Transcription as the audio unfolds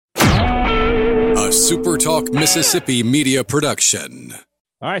SuperTalk Mississippi media production.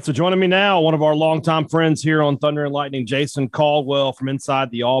 All right, so joining me now, one of our longtime friends here on Thunder and Lightning, Jason Caldwell from inside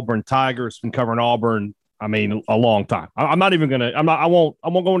the Auburn Tigers, been covering Auburn. I mean, a long time. I'm not even gonna. I won't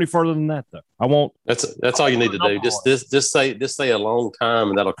go any further than that, though. I won't. That's all you need to do. Just say a long time,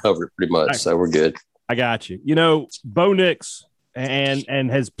 and that'll cover it pretty much. So we're good. I got you. You know, Bo Nix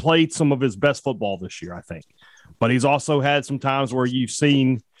and has played some of his best football this year, I think. But he's also had some times where you've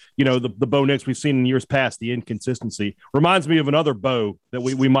seen, you know, the Bo Nix we've seen in years past, the inconsistency. Reminds me of another Bo that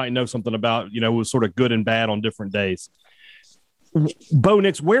we might know something about, you know, was sort of good and bad on different days. Bo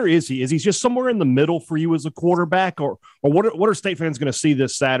Nix, where is he? Is he just somewhere in the middle for you as a quarterback? Or what are State fans going to see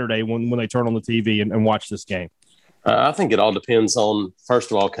this Saturday when they turn on the TV and watch this game? I think it all depends on,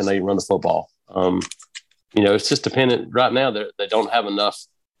 first of all, can they run the football? You know, it's just dependent. Right now, they don't have enough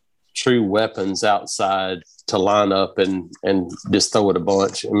true weapons outside to line up and just throw it a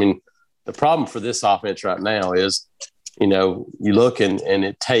bunch. I mean, the problem for this offense right now is, you know, you look and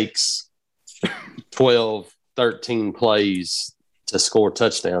it takes 12, 13 plays to score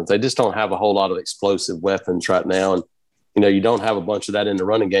touchdowns. They just don't have a whole lot of explosive weapons right now. And, you know, you don't have a bunch of that in the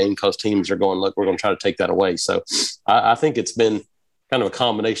running game because teams are going, look, we're going to try to take that away. So I think it's been kind of a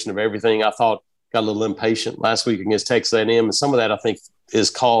combination of everything. I thought got a little impatient last week against Texas A&M. And some of that I think is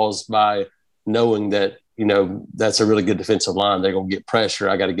caused by knowing that, you know, that's a really good defensive line. They're going to get pressure.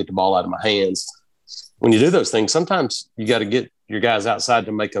 I got to get the ball out of my hands. When you do those things, sometimes you got to get your guys outside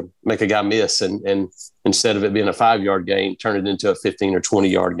to make a guy miss. And instead of it being a 5-yard gain, turn it into a 15 or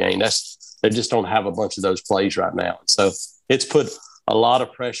 20-yard gain. They just don't have a bunch of those plays right now. So it's put a lot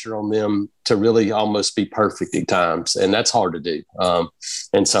of pressure on them to really almost be perfect at times. And that's hard to do.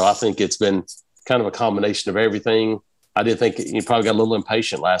 And so I think it's been kind of a combination of everything. I did think you probably got a little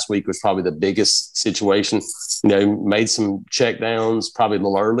impatient last week was probably the biggest situation. You know, made some check downs probably a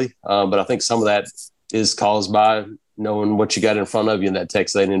little early, but I think some of that is caused by knowing what you got in front of you in that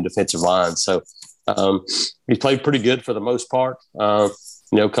Texas A&M defensive line. So he played pretty good for the most part. You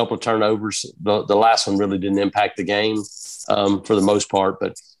know, a couple of turnovers. The last one really didn't impact the game for the most part,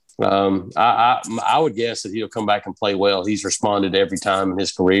 but I would guess that he'll come back and play well. He's responded every time in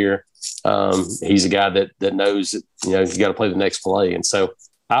his career. He's a guy that knows that, you know, you got to play the next play. And so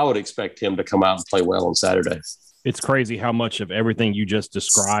I would expect him to come out and play well on Saturday. It's crazy how much of everything you just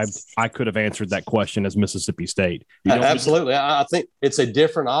described, I could have answered that question as Mississippi State. Absolutely. I think it's a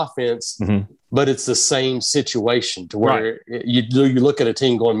different offense, but it's the same situation to where you look at a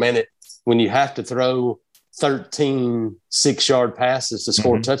team going, man, when you have to throw 13 6-yard passes to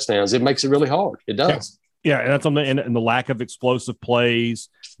score touchdowns, it makes it really hard. It does. Yeah, and that's something, and the lack of explosive plays,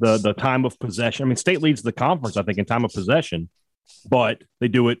 the time of possession. I mean, State leads the conference, I think, in time of possession, but they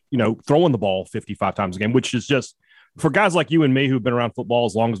do it, you know, throwing the ball 55 times a game, which is just, for guys like you and me who've been around football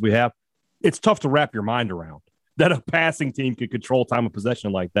as long as we have, it's tough to wrap your mind around that a passing team could control time of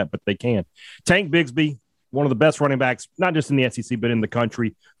possession like that, but they can. Tank Bigsby, one of the best running backs, not just in the SEC, but in the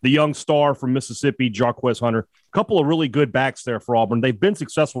country. The young star from Mississippi, Jarquez Hunter. A couple of really good backs there for Auburn. They've been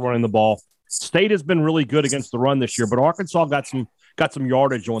successful running the ball. State has been really good against the run this year, but Arkansas got some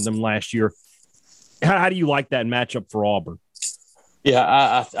yardage on them last year. How do you like that matchup for Auburn?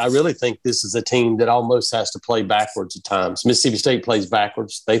 Yeah, I really think this is a team that almost has to play backwards at times. Mississippi State plays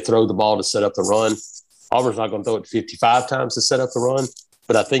backwards. They throw the ball to set up the run. Auburn's not going to throw it 55 times to set up the run,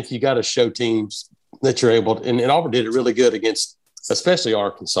 but I think you got to show teams that you're able to, and Auburn did it really good against, especially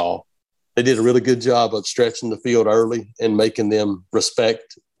Arkansas. They did a really good job of stretching the field early and making them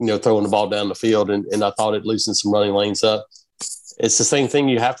respect, you know, throwing the ball down the field. And I thought it loosened some running lanes up. It's the same thing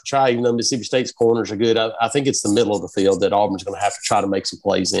you have to try, even though Mississippi State's corners are good. I think it's the middle of the field that Auburn's going to have to try to make some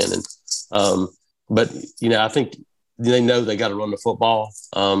plays in. And but, you know, I think they know they got to run the football.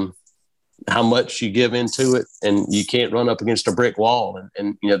 How much you give into it, and you can't run up against a brick wall.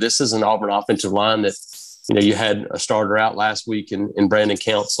 And you know, this is an Auburn offensive line that, you know, you had a starter out last week in Brandon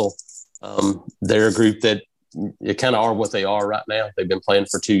Council. They're a group that you kind of are what they are right now. They've been playing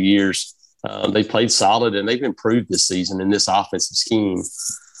for 2 years. They played solid, and they've improved this season in this offensive scheme.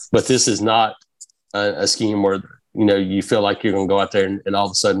 But this is not a scheme where, you know, you feel like you're going to go out there and all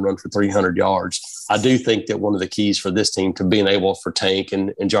of a sudden run for 300 yards. I do think that one of the keys for this team to being able for Tank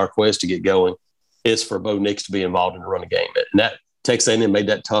and Jarquez to get going is for Bo Nix to be involved in the running game. And that Texas A&M made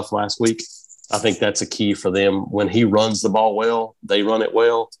that tough last week. I think that's a key for them. When he runs the ball well, they run it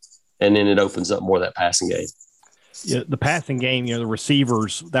well, and then it opens up more of that passing game. Yeah, the passing game, you know, the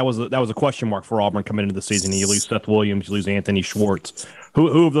receivers, that was a question mark for Auburn coming into the season. You lose Seth Williams, you lose Anthony Schwartz.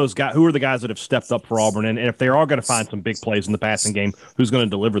 Who of those guys? Who are the guys that have stepped up for Auburn? And if they are going to find some big plays in the passing game, who's going to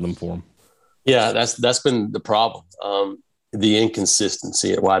deliver them for them? Yeah, that's been the problem. The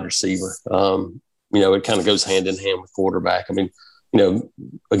inconsistency at wide receiver. it kind of goes hand in hand with quarterback. I mean,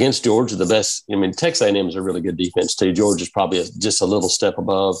 against Georgia, the best. I mean, Texas A&M is a really good defense too. Georgia's probably just a little step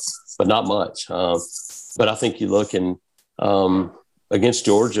above, but not much. But I think you look and against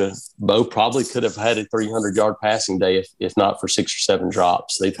Georgia, Bo probably could have had a 300-yard passing day if not for 6 or 7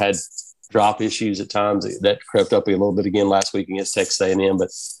 drops. They've had drop issues at times that crept up a little bit again last week against Texas A&M. But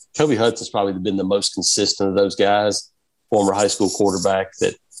Kobe Hudson's probably been the most consistent of those guys. Former high school quarterback,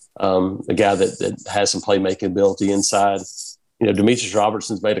 that a guy that has some playmaking ability inside. Demetrius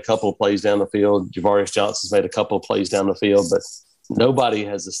Robertson's made a couple of plays down the field. Javarius Johnson's made a couple of plays down the field, but nobody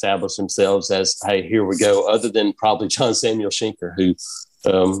has established themselves as, hey, here we go, other than probably John Samuel Schenker, who,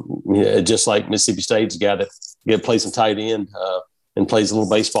 just like Mississippi State's got to play some tight end and plays a little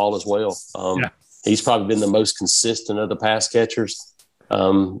baseball as well. He's probably been the most consistent of the pass catchers.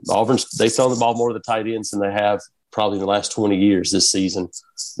 Auburn, they've thrown the ball more to the tight ends than they have probably in the last 20 years this season.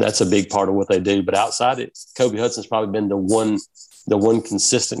 That's a big part of what they do. But outside it, Kobe Hudson's probably been the one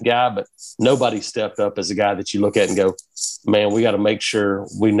consistent guy, but nobody stepped up as a guy that you look at and go, man, we got to make sure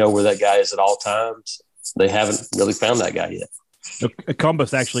we know where that guy is at all times. They haven't really found that guy yet.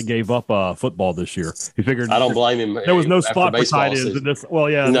 Columbus actually gave up football this year. He figured I don't blame him. There was no spot for tight ends in this. Well,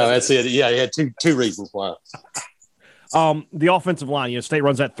 yeah. No, that's it. Yeah, he had two reasons why. The offensive line, State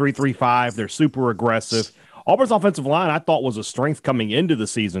runs that 3-3-5. They're super aggressive. Auburn's offensive line, I thought, was a strength coming into the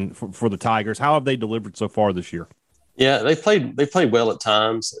season for the Tigers. How have they delivered so far this year? Yeah, they played well at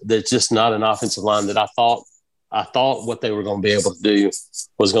times. There's just not an offensive line that I thought what they were going to be able to do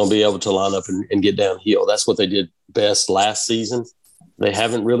was going to be able to line up and get downhill. That's what they did best last season. They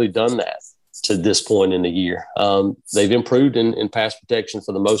haven't really done that to this point in the year. They've improved in pass protection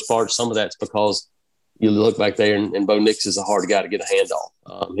for the most part. Some of that's because you look back there and Bo Nix is a hard guy to get a hand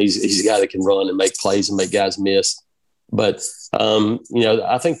on. He's a guy that can run and make plays and make guys miss. But,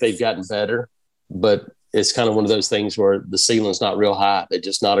 I think they've gotten better, but it's kind of one of those things where the ceiling's not real high. They're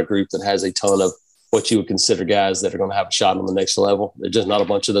just not a group that has a ton of what you would consider guys that are going to have a shot on the next level. They're just not a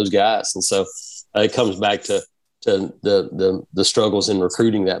bunch of those guys. And so it comes back to the struggles in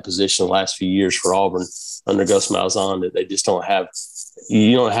recruiting that position the last few years for Auburn under Gus Malzahn, that they just don't have.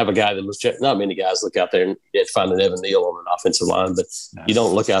 You don't have a guy that looks. Not many guys look out there and find an Evan Neal on an offensive line, but you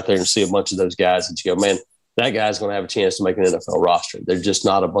don't look out there and see a bunch of those guys that you go, man, that guy's going to have a chance to make an NFL roster. There's just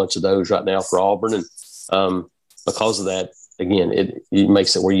not a bunch of those right now for Auburn, and because of that, again, it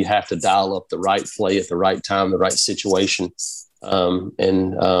makes it where you have to dial up the right play at the right time, the right situation, when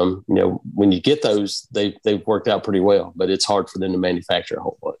you get those, they've worked out pretty well, but it's hard for them to manufacture a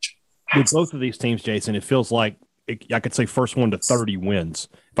whole bunch. With both of these teams, Jason, it feels like I could say first one to 30 wins.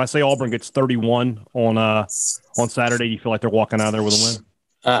 If I say Auburn gets 31 on Saturday, you feel like they're walking out of there with a win?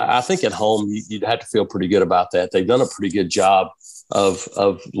 I think at home you'd have to feel pretty good about that. They've done a pretty good job of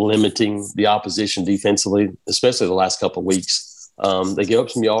limiting the opposition defensively, especially the last couple of weeks. They give up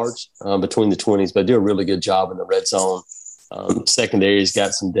some yards between the 20s, but do a really good job in the red zone. Secondary's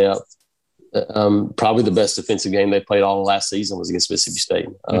got some depth. Probably the best defensive game they played all last season was against Mississippi State.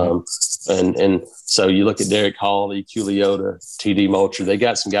 And so you look at Derek Hall, EQ Leota, TD Moultrie, they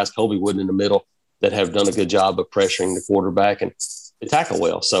got some guys, Colby Wooden in the middle, that have done a good job of pressuring the quarterback and they tackle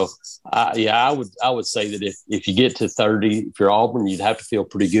well. So I would say that if you get to 30, if you're Auburn, you'd have to feel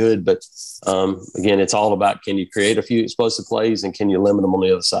pretty good. But again, it's all about, can you create a few explosive plays and can you limit them on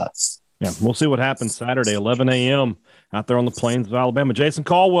the other side? Yeah, we'll see what happens Saturday, 11 a.m. out there on the plains of Alabama. Jason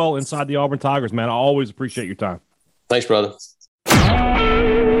Caldwell inside the Auburn Tigers, man. I always appreciate your time. Thanks, brother.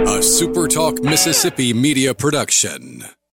 A SuperTalk Mississippi media production.